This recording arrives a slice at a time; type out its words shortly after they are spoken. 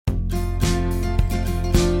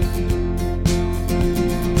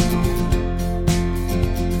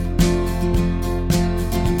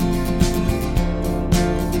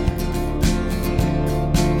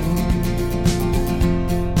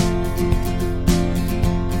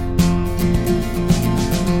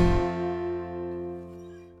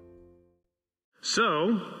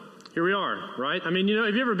well, here we are, right? I mean,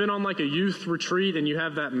 have you ever been on like a youth retreat and you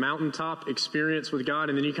have that mountaintop experience with God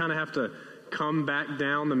and then you kind of have to come back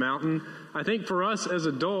down the mountain? I think for us as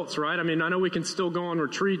adults, right? I mean, I know we can still go on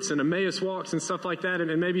retreats and Emmaus walks and stuff like that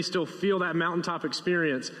and maybe still feel that mountaintop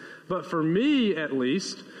experience. But for me, at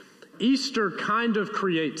least, Easter kind of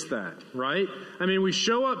creates that, right? I mean, we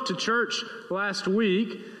show up to church last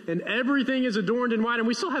week and everything is adorned in white, and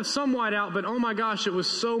we still have some white out, but oh my gosh, it was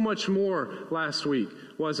so much more last week,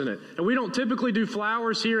 wasn't it? And we don't typically do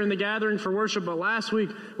flowers here in the gathering for worship, but last week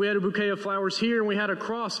we had a bouquet of flowers here, and we had a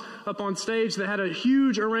cross up on stage that had a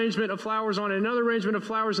huge arrangement of flowers on it, another arrangement of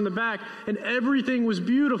flowers in the back, and everything was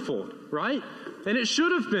beautiful, right? And it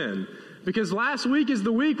should have been. Because last week is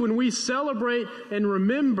the week when we celebrate and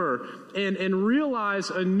remember and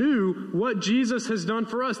realize anew what Jesus has done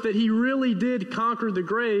for us, that he really did conquer the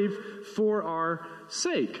grave for our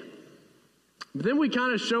sake. But then we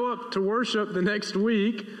kind of show up to worship the next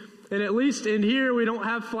week, and at least in here we don't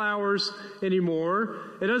have flowers anymore.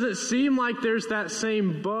 It doesn't seem like there's that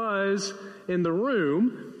same buzz in the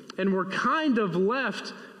room, and we're kind of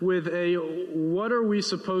left with what are we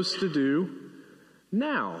supposed to do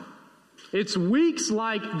now? It's weeks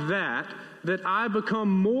like that I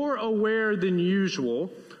become more aware than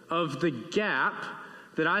usual of the gap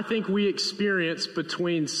that I think we experience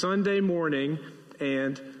between Sunday morning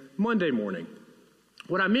and Monday morning.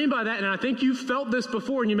 What I mean by that, and I think you've felt this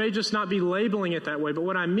before, and you may just not be labeling it that way, but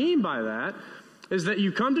what I mean by that is that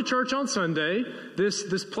you come to church on Sunday,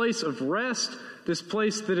 this place of rest, this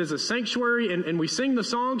place that is a sanctuary, and we sing the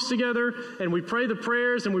songs together, and we pray the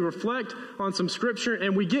prayers, and we reflect on some scripture,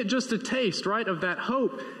 and we get just a taste, right, of that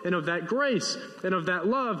hope, and of that grace, and of that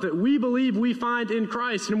love that we believe we find in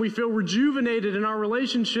Christ, and we feel rejuvenated in our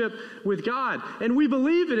relationship with God. And we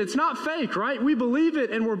believe it. It's not fake, right? We believe it,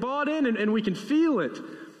 and we're bought in, and we can feel it.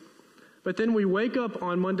 But then we wake up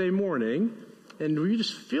on Monday morning, and we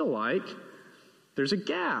just feel like there's a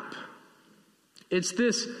gap. It's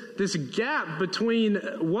this gap between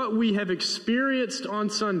what we have experienced on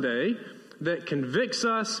Sunday that convicts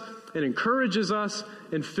us and encourages us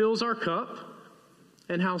and fills our cup,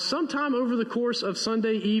 and how sometime over the course of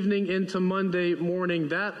Sunday evening into Monday morning,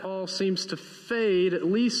 that all seems to fade at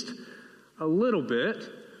least a little bit.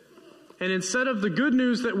 And instead of the good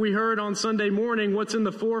news that we heard on Sunday morning, what's in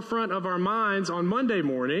the forefront of our minds on Monday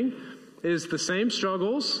morning is the same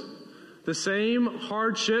struggles, the same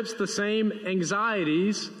hardships, the same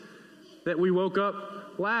anxieties that we woke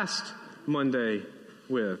up last Monday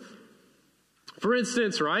with. For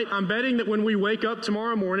instance, right, I'm betting that when we wake up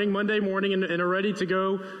tomorrow morning, Monday morning, and are ready to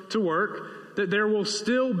go to work, that there will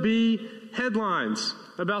still be headlines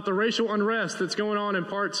about the racial unrest that's going on in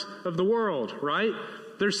parts of the world, right?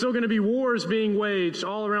 There's still going to be wars being waged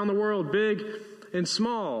all around the world, big and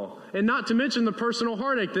small. And not to mention the personal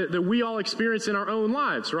heartache that we all experience in our own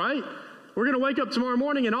lives, right? We're going to wake up tomorrow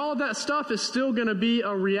morning and all of that stuff is still going to be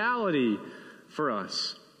a reality for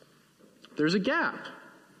us. There's a gap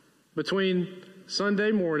between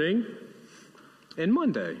Sunday morning and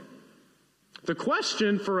Monday. The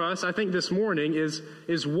question for us, I think, this morning is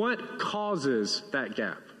what causes that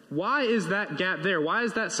gap? Why is that gap there? Why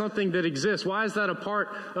is that something that exists? Why is that a part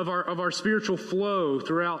of our spiritual flow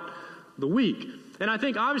throughout the week? And I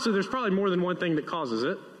think obviously there's probably more than one thing that causes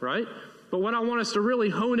it, right? But what I want us to really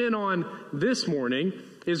hone in on this morning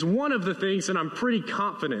is one of the things that I'm pretty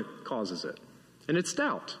confident causes it. And it's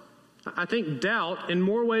doubt. I think doubt, in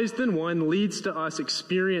more ways than one, leads to us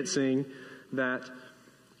experiencing that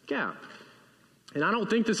gap. And I don't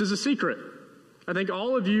think this is a secret. I think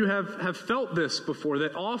all of you have felt this before,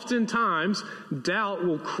 that oftentimes doubt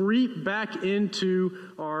will creep back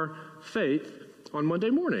into our faith on Monday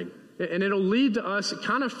morning. And it'll lead to us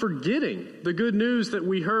kind of forgetting the good news that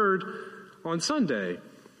we heard on Sunday.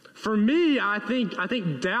 For me, I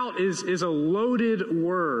think doubt is a loaded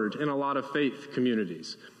word in a lot of faith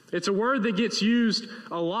communities. It's a word that gets used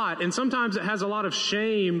a lot, and sometimes it has a lot of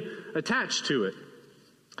shame attached to it.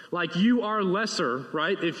 Like you are lesser,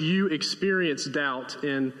 right, if you experience doubt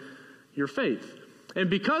in your faith. And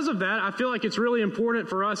because of that, I feel like it's really important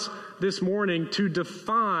for us this morning to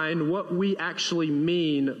define what we actually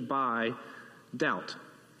mean by doubt.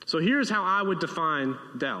 So here's how I would define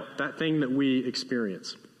doubt, that thing that we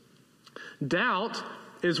experience. Doubt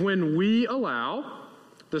is when we allow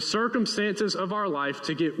the circumstances of our life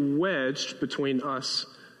to get wedged between us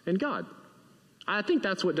and God. I think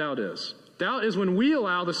that's what doubt is. Doubt is when we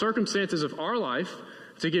allow the circumstances of our life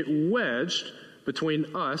to get wedged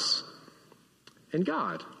between us and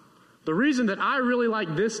God. The reason that I really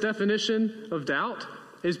like this definition of doubt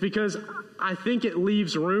is because I think it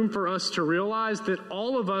leaves room for us to realize that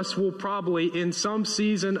all of us will probably, in some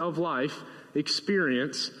season of life,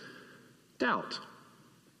 experience doubt.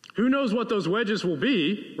 Who knows what those wedges will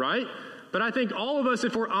be, right? But I think all of us,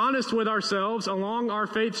 if we're honest with ourselves along our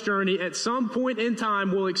faith journey, at some point in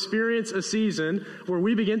time will experience a season where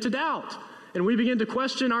we begin to doubt. And we begin to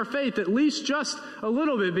question our faith, at least just a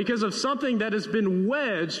little bit, because of something that has been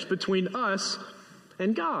wedged between us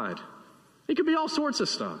and God. It could be all sorts of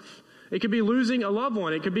stuff. It could be losing a loved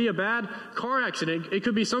one. It could be a bad car accident. It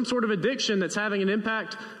could be some sort of addiction that's having an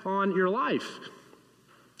impact on your life.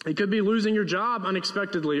 It could be losing your job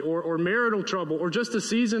unexpectedly, or marital trouble, or just a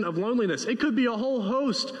season of loneliness. It could be a whole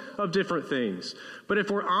host of different things. But if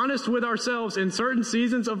we're honest with ourselves, in certain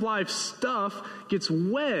seasons of life, stuff gets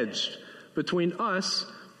wedged between us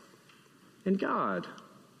and God.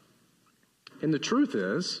 And the truth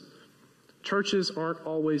is, churches aren't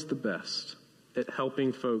always the best at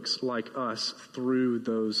helping folks like us through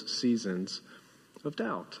those seasons of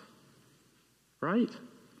doubt. Right?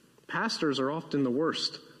 Pastors are often the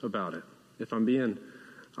worst about it, if I'm being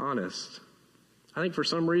honest. I think for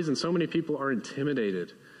some reason, so many people are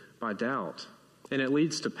intimidated by doubt. And it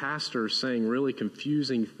leads to pastors saying really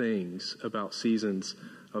confusing things about seasons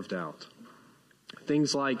of doubt.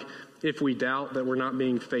 Things like, if we doubt that we're not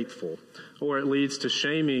being faithful, or it leads to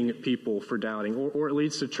shaming people for doubting, or it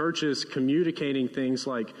leads to churches communicating things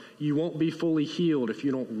like, you won't be fully healed if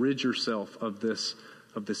you don't rid yourself of this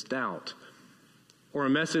doubt. Or a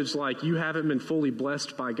message like, you haven't been fully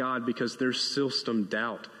blessed by God because there's still some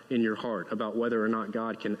doubt in your heart about whether or not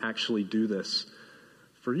God can actually do this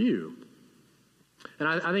for you. And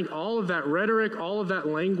I think all of that rhetoric, all of that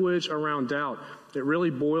language around doubt, it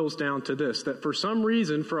really boils down to this, that for some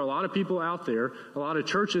reason, for a lot of people out there, a lot of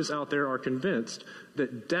churches out there are convinced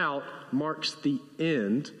that doubt marks the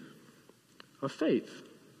end of faith.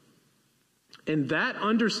 And that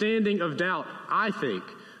understanding of doubt, I think,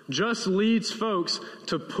 just leads folks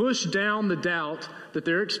to push down the doubt that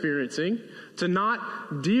they're experiencing, to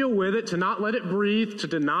not deal with it, to not let it breathe, to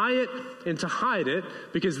deny it, and to hide it,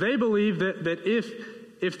 because they believe that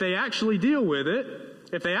if they actually deal with it,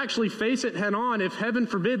 if they actually face it head on, if heaven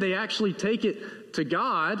forbid they actually take it to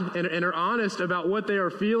God and are honest about what they are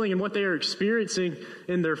feeling and what they are experiencing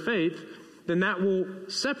in their faith, then that will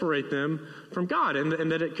separate them from God,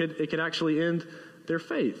 and that it could actually end their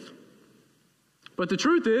faith. But the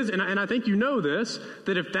truth is, and I think you know this,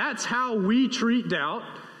 that if that's how we treat doubt,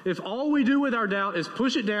 if all we do with our doubt is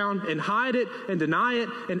push it down and hide it and deny it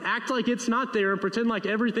and act like it's not there and pretend like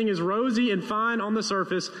everything is rosy and fine on the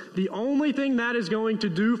surface, the only thing that is going to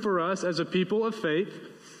do for us as a people of faith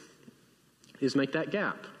is make that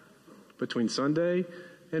gap between Sunday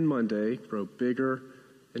and Monday grow bigger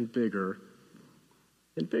and bigger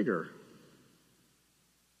and bigger.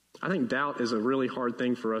 I think doubt is a really hard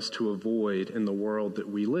thing for us to avoid in the world that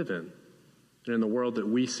we live in and in the world that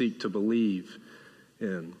we seek to believe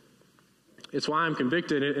in. It's why I'm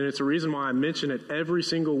convicted, and it's a reason why I mention it every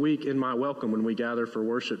single week in my welcome when we gather for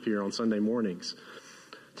worship here on Sunday mornings,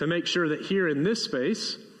 to make sure that here in this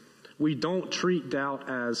space, we don't treat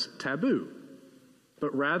doubt as taboo,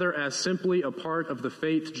 but rather as simply a part of the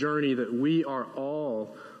faith journey that we are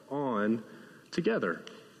all on together.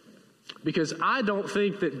 Because I don't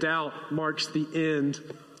think that doubt marks the end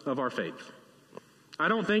of our faith. I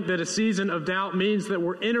don't think that a season of doubt means that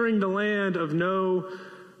we're entering the land of no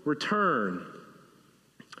return.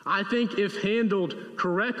 I think if handled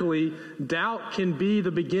correctly, doubt can be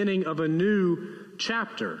the beginning of a new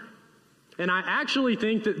chapter. And I actually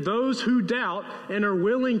think that those who doubt and are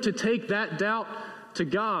willing to take that doubt to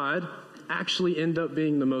God actually end up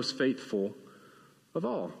being the most faithful of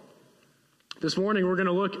all. This morning, we're going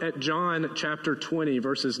to look at John chapter 20,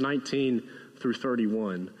 verses 19 through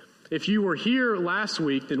 31. If you were here last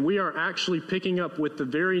week, then we are actually picking up with the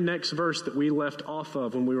very next verse that we left off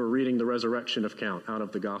of when we were reading the resurrection account out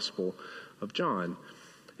of the Gospel of John.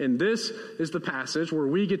 And this is the passage where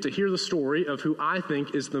we get to hear the story of who I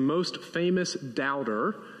think is the most famous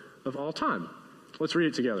doubter of all time. Let's read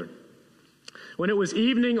it together. When it was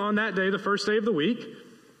evening on that day, the first day of the week,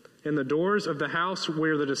 and the doors of the house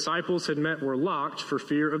where the disciples had met were locked for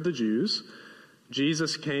fear of the Jews,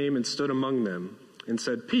 Jesus came and stood among them and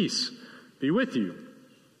said, "Peace be with you."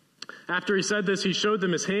 After he said this, he showed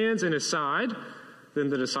them his hands and his side. Then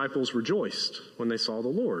the disciples rejoiced when they saw the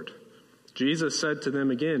Lord. Jesus said to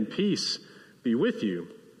them again, "Peace be with you.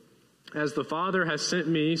 As the Father has sent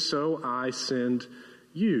me, so I send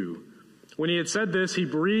you." When he had said this, he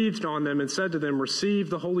breathed on them and said to them,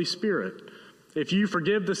 "Receive the Holy Spirit. If you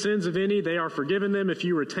forgive the sins of any, they are forgiven them. If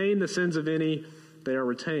you retain the sins of any, they are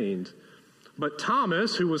retained." But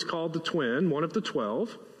Thomas, who was called the twin, one of the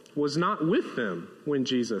 12, was not with them when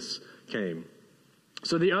Jesus came.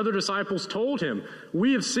 So the other disciples told him,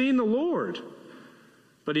 "We have seen the Lord."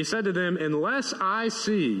 But he said to them, "Unless I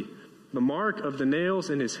see the mark of the nails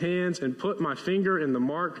in his hands and put my finger in the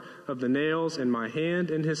mark of the nails and my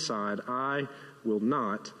hand in his side, I will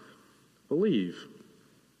not believe."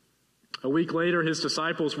 A week later, his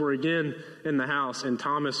disciples were again in the house, and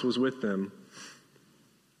Thomas was with them.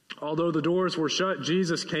 Although the doors were shut,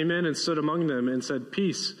 Jesus came in and stood among them and said,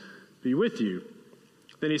 "Peace be with you."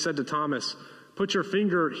 Then he said to Thomas, "Put your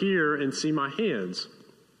finger here and see my hands.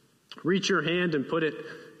 Reach your hand and put it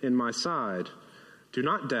in my side. Do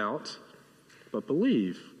not doubt, but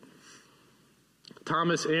believe."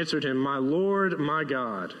 Thomas answered him, "My Lord, my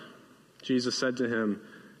God." Jesus said to him,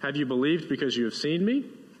 "Have you believed because you have seen me?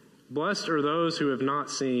 Blessed are those who have not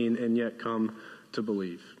seen and yet come to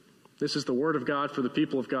believe." This is the word of God for the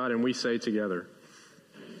people of God, and we say together.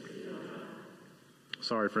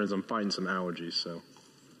 Sorry, friends, I'm fighting some allergies, so.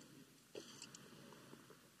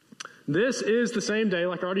 This is the same day,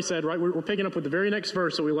 like I already said, right? We're picking up with the very next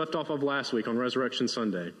verse that we left off of last week on Resurrection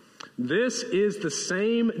Sunday. This is the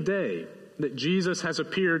same day that Jesus has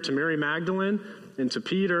appeared to Mary Magdalene and to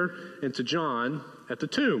Peter and to John at the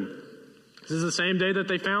tomb. This is the same day that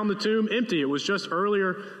they found the tomb empty. It was just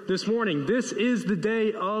earlier this morning. This is the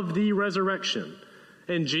day of the resurrection.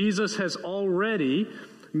 And Jesus has already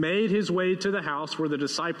made his way to the house where the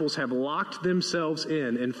disciples have locked themselves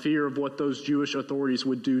in fear of what those Jewish authorities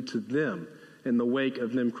would do to them in the wake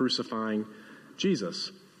of them crucifying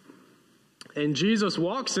Jesus. And Jesus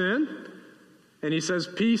walks in and he says,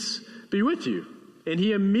 "Peace be with you." And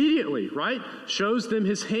he immediately, right, shows them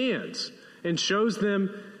his hands and shows them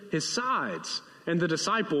his sides. And the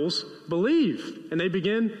disciples believe and they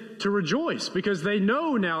begin to rejoice because they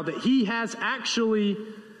know now that he has actually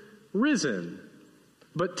risen.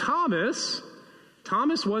 But Thomas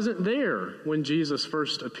wasn't there when Jesus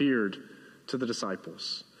first appeared to the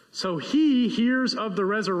disciples. So he hears of the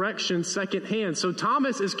resurrection secondhand. So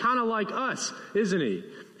Thomas is kind of like us, isn't he?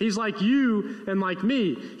 He's like you and like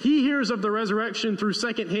me. He hears of the resurrection through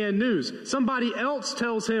secondhand news. Somebody else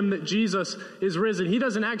tells him that Jesus is risen. He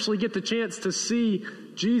doesn't actually get the chance to see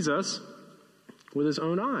Jesus with his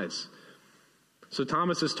own eyes. So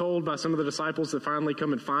Thomas is told by some of the disciples that finally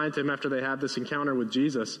come and find him after they have this encounter with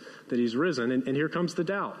Jesus that he's risen. And here comes the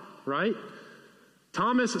doubt, right?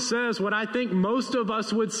 Thomas says what I think most of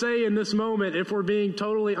us would say in this moment if we're being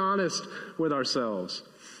totally honest with ourselves.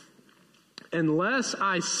 "Unless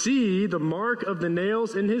I see the mark of the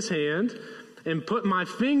nails in his hand and put my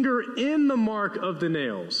finger in the mark of the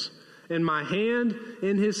nails and my hand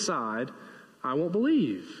in his side, I won't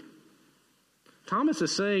believe." Thomas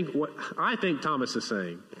is saying what I think Thomas is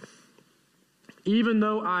saying. Even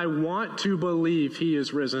though I want to believe he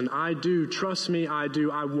is risen, I do, trust me, I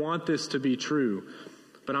do. I want this to be true,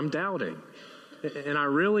 but I'm doubting. And I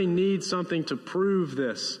really need something to prove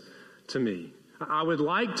this to me. I would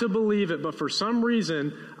like to believe it, but for some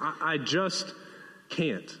reason, I just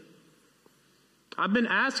can't. I've been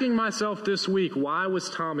asking myself this week, why was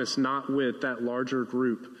Thomas not with that larger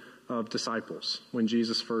group of disciples when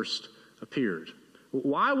Jesus first appeared?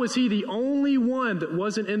 Why was he the only one that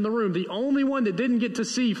wasn't in the room, the only one that didn't get to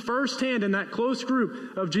see firsthand in that close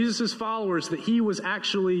group of Jesus' followers that he was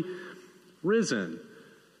actually risen?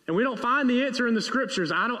 And we don't find the answer in the scriptures.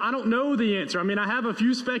 I don't know the answer. I mean, I have a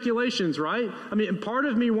few speculations, right? I mean, and part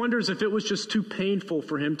of me wonders if it was just too painful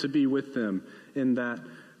for him to be with them in that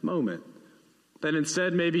moment. That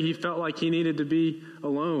instead maybe he felt like he needed to be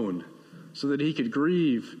alone so that he could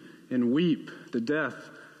grieve and weep the death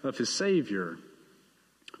of his Savior.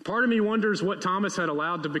 Part of me wonders what Thomas had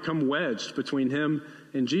allowed to become wedged between him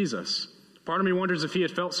and Jesus. Part of me wonders if he had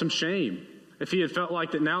felt some shame, if he had felt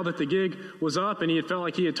like that now that the gig was up and he had felt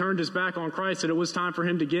like he had turned his back on Christ, that it was time for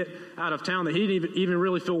him to get out of town, that he didn't even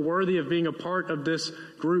really feel worthy of being a part of this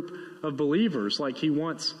group of believers like he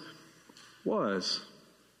once was.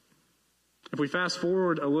 If we fast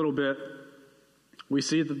forward a little bit, we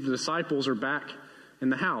see that the disciples are back in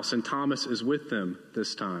the house and Thomas is with them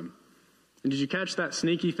this time. And did you catch that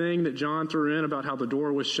sneaky thing that John threw in about how the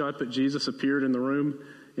door was shut, but Jesus appeared in the room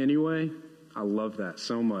anyway? I love that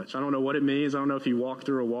so much. I don't know what it means. I don't know if he walked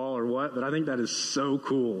through a wall or what, but I think that is so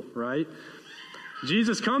cool, right?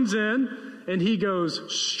 Jesus comes in and he goes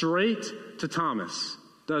straight to Thomas,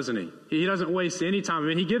 doesn't he? He doesn't waste any time. I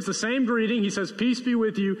mean, he gives the same greeting. He says, "Peace be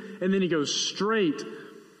with you," and then he goes straight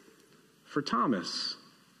for Thomas.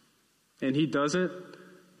 And he doesn't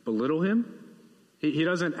belittle him. He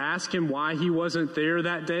doesn't ask him why he wasn't there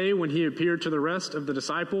that day when he appeared to the rest of the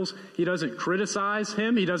disciples. He doesn't criticize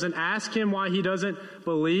him. He doesn't ask him why he doesn't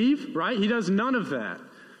believe, right? He does none of that.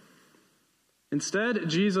 Instead,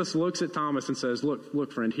 Jesus looks at Thomas and says,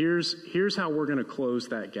 look, friend, here's how we're going to close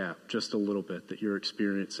that gap just a little bit that you're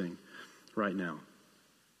experiencing right now.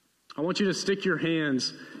 I want you to stick your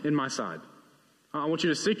hands in my side. I want you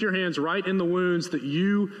to stick your hands right in the wounds that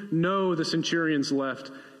you know the centurions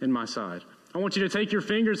left in my side. I want you to take your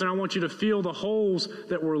fingers and I want you to feel the holes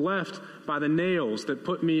that were left by the nails that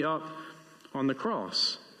put me up on the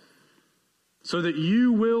cross, so that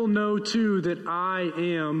you will know too that I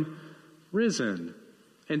am risen.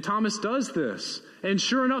 And Thomas does this. And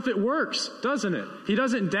sure enough, it works, doesn't it? He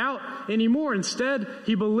doesn't doubt anymore. Instead,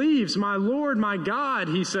 he believes, my Lord, my God,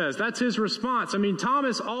 he says. That's his response. I mean,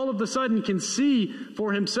 Thomas all of a sudden can see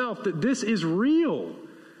for himself that this is real,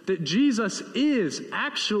 that Jesus is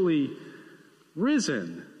actually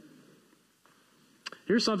risen.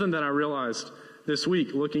 Here's something that I realized this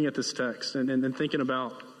week looking at this text and thinking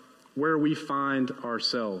about where we find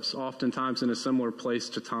ourselves, oftentimes in a similar place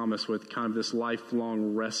to Thomas, with kind of this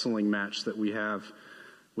lifelong wrestling match that we have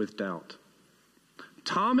with doubt.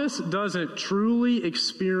 Thomas doesn't truly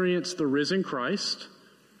experience the risen Christ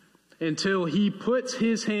until he puts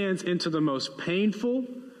his hands into the most painful,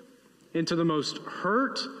 into the most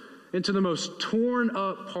hurt, into the most torn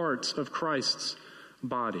up parts of Christ's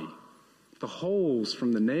body. The holes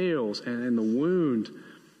from the nails and the wound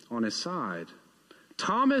on his side.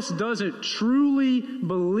 Thomas doesn't truly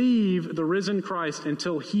believe the risen Christ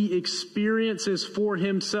until he experiences for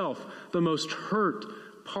himself the most hurt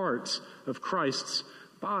parts of Christ's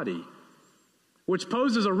body. Which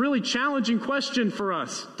poses a really challenging question for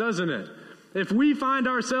us, doesn't it? If we find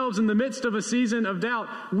ourselves in the midst of a season of doubt,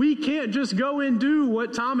 we can't just go and do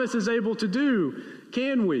what Thomas is able to do,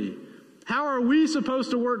 can we? How are we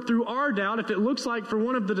supposed to work through our doubt if it looks like for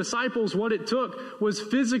one of the disciples what it took was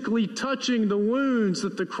physically touching the wounds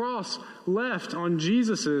that the cross left on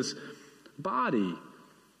Jesus' body?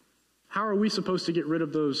 How are we supposed to get rid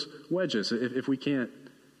of those wedges if we can't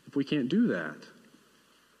do that?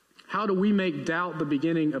 How do we make doubt the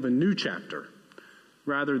beginning of a new chapter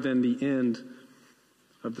rather than the end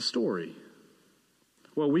of the story?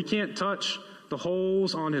 Well, we can't touch the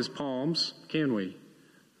holes on his palms, can we?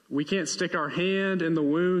 We can't stick our hand in the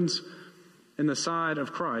wounds in the side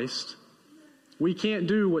of Christ. We can't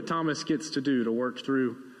do what Thomas gets to do to work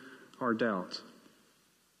through our doubt.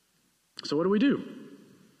 So what do?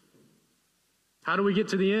 How do we get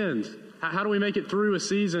to the end? How do we make it through a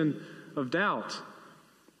season of doubt?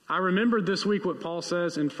 I remembered this week what Paul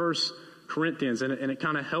says in 1 Corinthians, and it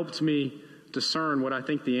kind of helped me discern what I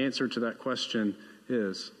think the answer to that question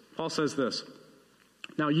is. Paul says this: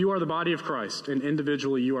 now you are the body of Christ, and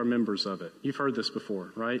individually you are members of it. You've heard this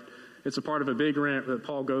before, right? It's a part of a big rant that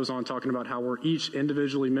Paul goes on talking about how we're each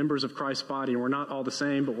individually members of Christ's body, and we're not all the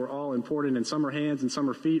same, but we're all important, and some are hands and some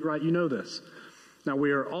are feet, right? You know this. Now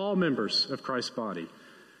we are all members of Christ's body,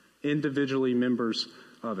 individually members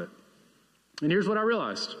of it. And here's what I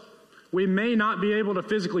realized. We may not be able to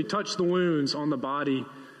physically touch the wounds on the body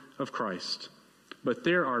of Christ, but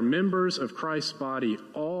there are members of Christ's body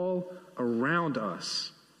all around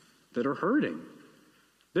us that are hurting.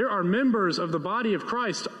 There are members of the body of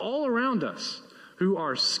Christ all around us who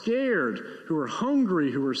are scared, who are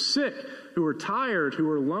hungry, who are sick, who are tired, who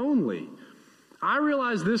are lonely. I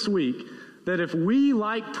realized this week that if we,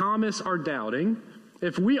 like Thomas, are doubting,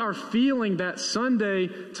 if we are feeling that Sunday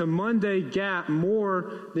to Monday gap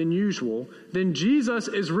more than usual, then Jesus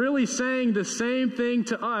is really saying the same thing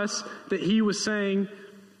to us that he was saying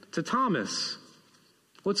to Thomas.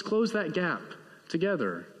 Let's close that gap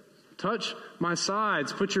together. Touch my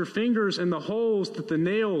sides. Put your fingers in the holes that the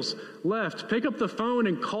nails left. Pick up the phone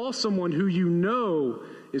and call someone who you know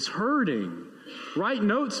is hurting. Write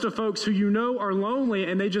notes to folks who you know are lonely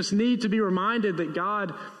and they just need to be reminded that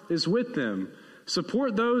God is with them.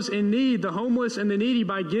 Support those in need, the homeless and the needy,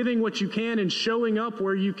 by giving what you can and showing up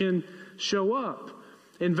where you can show up.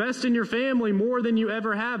 Invest in your family more than you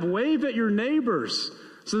ever have. Wave at your neighbors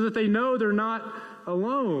so that they know they're not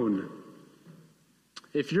alone.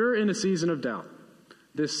 If you're in a season of doubt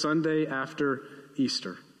this Sunday after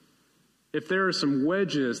Easter, if there are some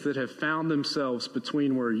wedges that have found themselves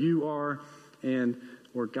between where you are and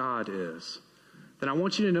where God is, then I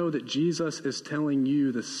want you to know that Jesus is telling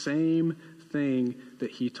you the same thing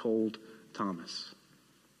that he told Thomas.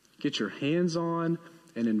 Get your hands on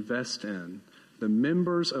and invest in the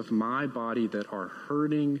members of my body that are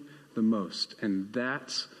hurting the most, and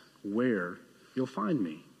that's where you'll find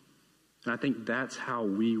me. And I think that's how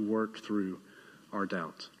we work through our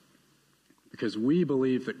doubt. because we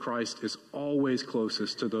believe that Christ is always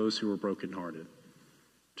closest to those who are brokenhearted.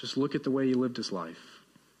 Just look at the way he lived his life,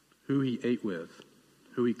 who he ate with,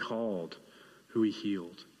 who he called, who he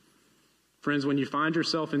healed. Friends, when you find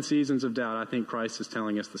yourself in seasons of doubt, I think Christ is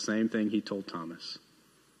telling us the same thing he told Thomas.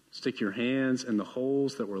 Stick your hands in the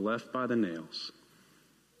holes that were left by the nails.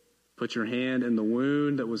 Put your hand in the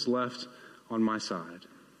wound that was left on my side,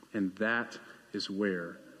 and that is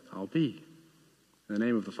where I'll be. In the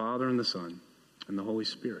name of the Father, and the Son, and the Holy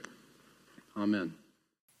Spirit. Amen.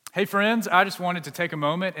 Hey friends, I just wanted to take a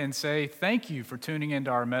moment and say thank you for tuning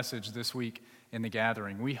into our message this week in the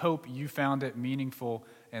gathering. We hope you found it meaningful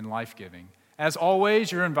and life-giving. As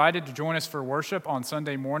always, you're invited to join us for worship on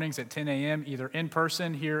Sunday mornings at 10 a.m., either in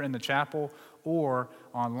person here in the chapel or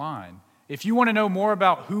online. If you want to know more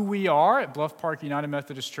about who we are at Bluff Park United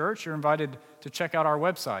Methodist Church, you're invited to check out our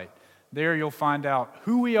website. There you'll find out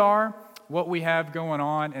who we are, what we have going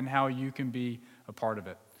on, and how you can be a part of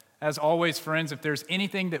it. As always, friends, if there's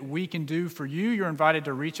anything that we can do for you, you're invited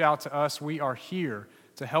to reach out to us. We are here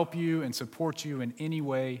to help you and support you in any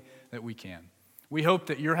way that we can. We hope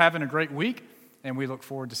that you're having a great week, and we look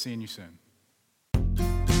forward to seeing you soon.